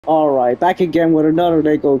Alright, back again with another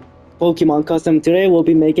Lego Pokemon custom. Today we'll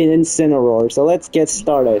be making Incineroar, so let's get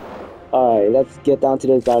started. Alright, let's get down to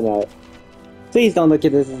the design now. Please don't look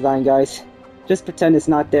at this design, guys. Just pretend it's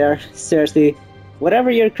not there. Seriously, whatever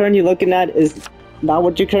you're currently looking at is not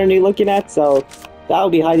what you're currently looking at, so that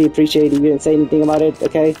would be highly appreciated if you didn't say anything about it,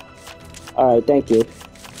 okay? Alright, thank you.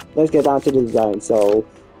 Let's get down to the design. So,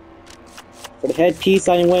 for the headpiece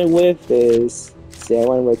I went with is, I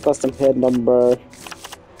went with custom head number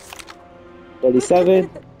 37,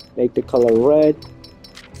 make the color red,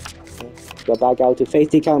 go back out to face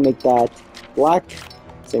decal, make that black,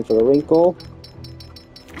 same for the wrinkle,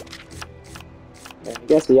 and I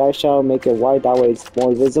guess the eyeshadow, make it white, that way it's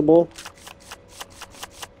more visible.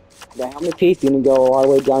 The helmet piece, you're gonna go all the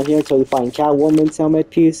way down here until you find Catwoman's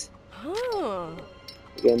helmet piece. You're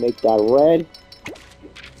gonna make that red,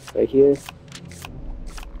 right here.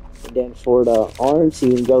 And then for the arms,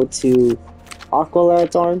 you can go to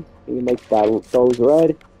Aqualad's arm. You can make those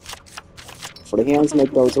red. For the hands,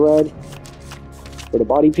 make those red. For the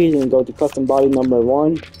body piece, you can go to custom body number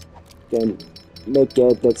 1. Then make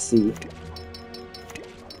it, let's see,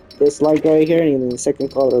 this light right here, and then the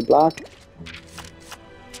second color black.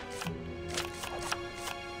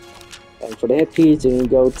 And for the head piece, you can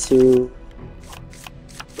go to,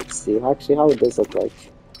 let's see, actually, how would this look like?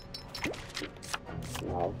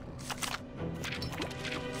 No.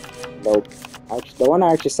 Nope. Actually, the one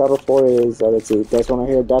I actually settled for is, let's see, this one right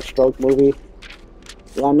here, Deathstroke movie.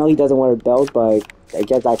 Yeah, I know he doesn't wear a belt, but I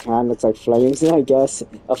guess that kind of looks like flames, I guess.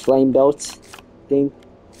 A flame belt thing.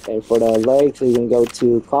 And for the legs, you can go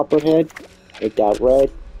to Copperhead, make that red.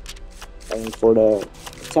 And for the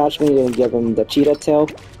attachment, you can give him the cheetah tail,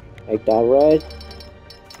 make that red.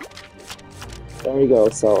 There we go.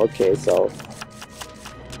 So, okay, so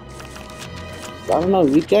I don't know,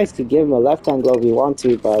 you guys could give him a left-hand glove if you want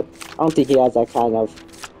to, but I don't think he has that kind of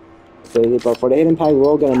ability. But for the hidden pack,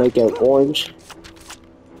 we're gonna make it orange.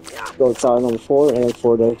 Go with solid number 4, and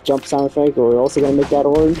for the jump sound effect, we're also gonna make that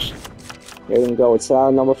orange. We're gonna go with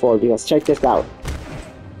solid number 4, because check this out.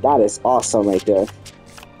 That is awesome right there.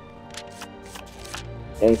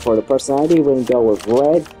 And for the personality, we're gonna go with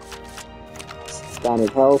red. Standard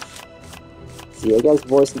health. See, I guess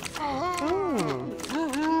voice...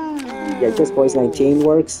 Yeah, I guess voice 19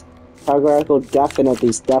 works. Paragraphical,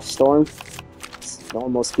 definitely Death Storm.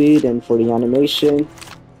 Normal speed, and for the animation,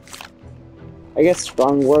 I guess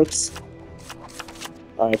strong works.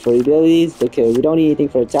 Alright, for the abilities, okay, we don't need anything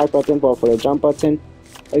for the attack button, but for the jump button,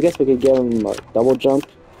 I guess we could give him a double jump.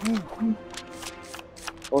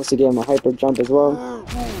 Also give him a hyper jump as well.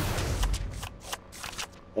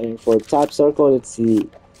 And for tap circle, let's see.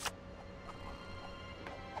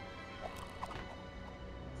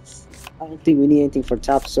 I don't think we need anything for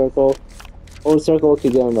tap circle. Hold circle, we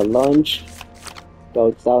could give him a lunge.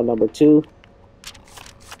 Go style number 2.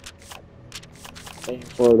 And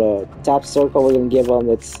for the tap circle, we're gonna give him,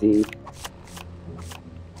 let's see.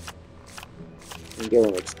 We're gonna give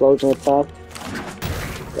him explosion attack.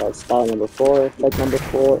 Go style number 4, effect number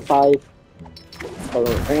 5.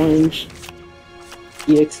 Color orange.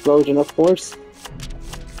 Heat explosion, of course.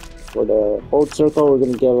 For the hold circle, we're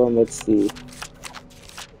gonna give him, let's see,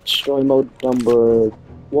 destroy mode number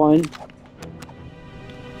 1.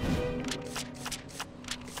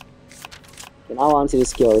 Now on to the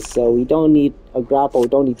skills. So we don't need a grapple, we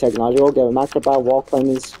don't need technology. We'll get an acrobat, wall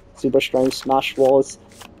climbing, super strength, smash walls,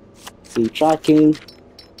 see tracking.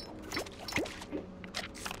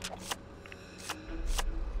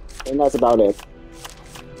 And that's about it.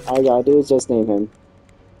 All I gotta do is just name him.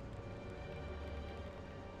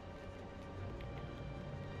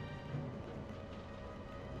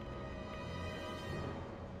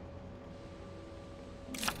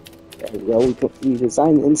 There we go, we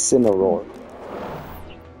designed Incineroar.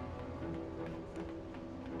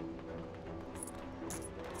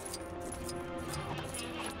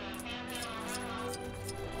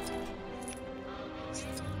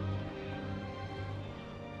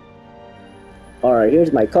 Alright,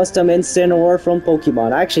 here's my custom Incineroar from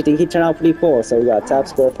Pokemon. I actually think he turned out pretty cool. So we got tap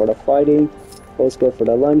square for the fighting, hold square for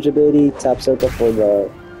the lunge ability, tap circle for the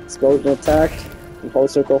explosion attack, and hold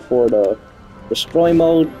circle for the destroy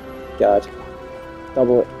mode. Got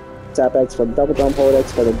double tap X for the double jump, hold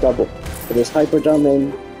X for the double for this hyper jump,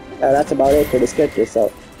 and that's about it for this character.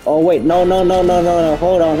 So, oh wait, no,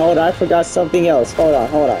 hold on, I forgot something else. Hold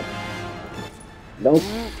on. Nope.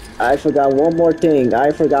 I forgot one more thing.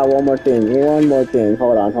 One more thing.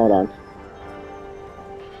 Hold on.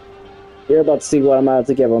 You're about to see what I'm about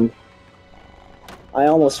to give him. I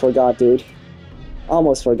almost forgot, dude.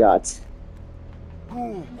 Almost forgot.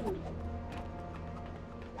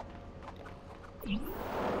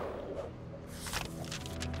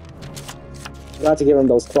 Forgot to give him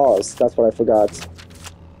those claws. That's what I forgot.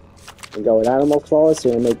 We go with animal claws.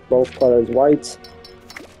 We're gonna make both colors white.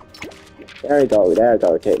 There we go. There we go.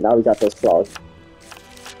 Okay, now we got those claws.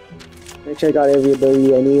 Make sure I got every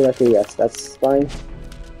ability I need. Okay, yes, that's fine.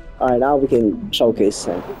 Alright, now we can showcase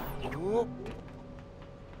him.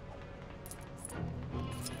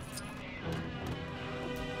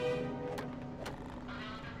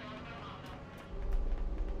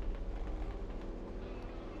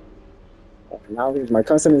 Now here's my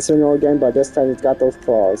custom Incineroar again, but this time it's got those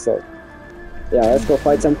claws, so... Yeah, let's go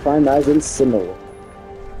fight some Prime as Incineroar.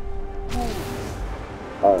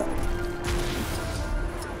 Alright.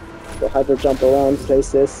 Go hyper jump around,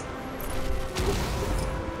 place this.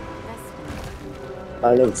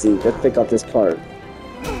 Let's see, let's pick up this card.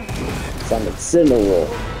 Some Incineroar.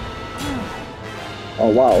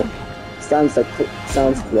 Oh wow. Sounds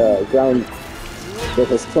the ground with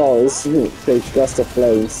his claws, creates gust of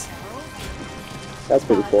flames. That's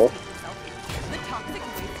pretty cool.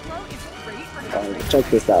 Check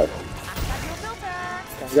this out.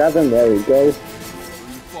 Grab him, there we go.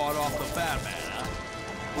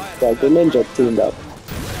 Got the ninja teamed up.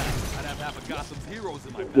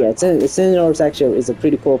 Yeah, Incineroar actually is a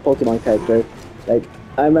pretty cool Pokemon character. Like,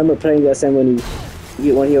 I remember playing this and when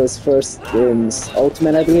he was first in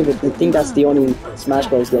Ultimate, I believe. I think that's the only Smash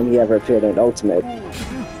Bros. Game he ever appeared in Ultimate.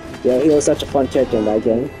 Yeah, he was such a fun character in that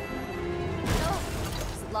game.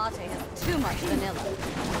 Too much vanilla.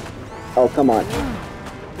 Oh, come on.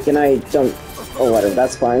 Can I jump? Oh, whatever,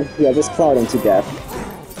 that's fine. Yeah, just clawed him to death.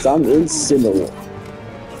 Some Incineroar.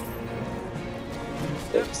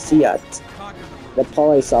 See ya. The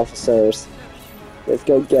police officers. Let's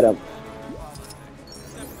go get them.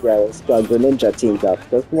 Yeah, let's go the ninja teamed up,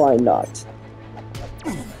 but why not?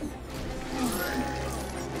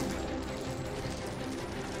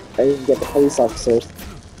 I need to get the police officers.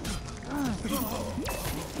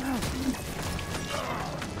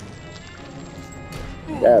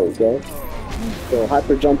 There we go. So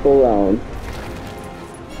hyper jump around.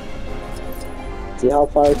 See how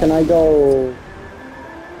far can I go?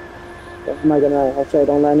 What am I gonna? Hopefully I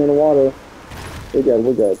don't land in the water. We're good,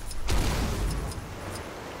 we're good.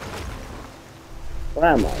 Where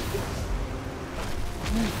am I?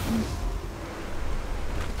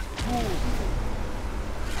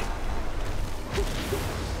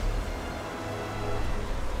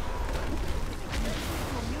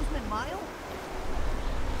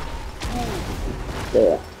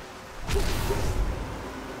 There.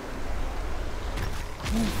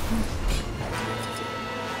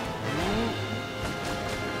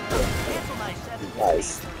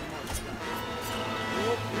 Nice.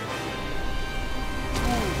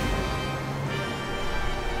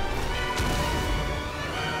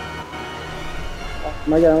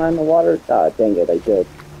 Am I gonna land in the water? Ah, dang it, I did.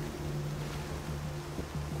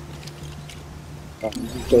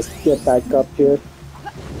 Just get back up here.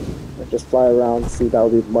 Or just fly around, see, that'll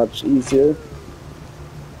be much easier.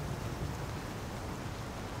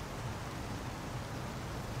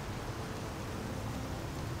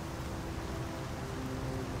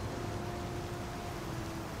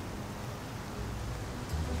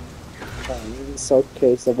 So,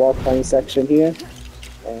 okay, so wall climbing section here,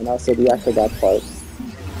 and also the acrobat part.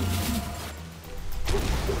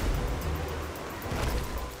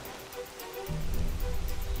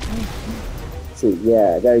 See,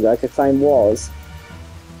 yeah, there you go, I can climb walls.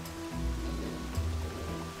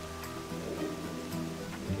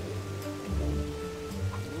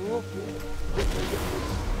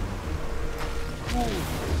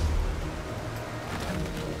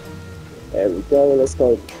 There we go, let's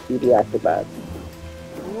go do the acrobat.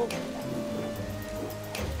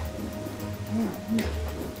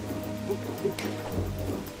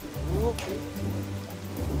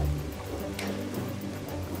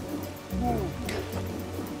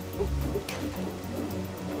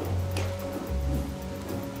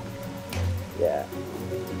 Yeah.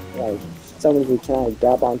 Like, someone who can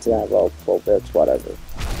grab onto that rope, well, it's whatever.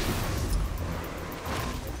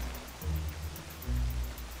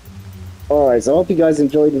 Alright, so I hope you guys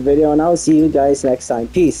enjoyed the video, and I'll see you guys next time.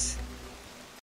 Peace.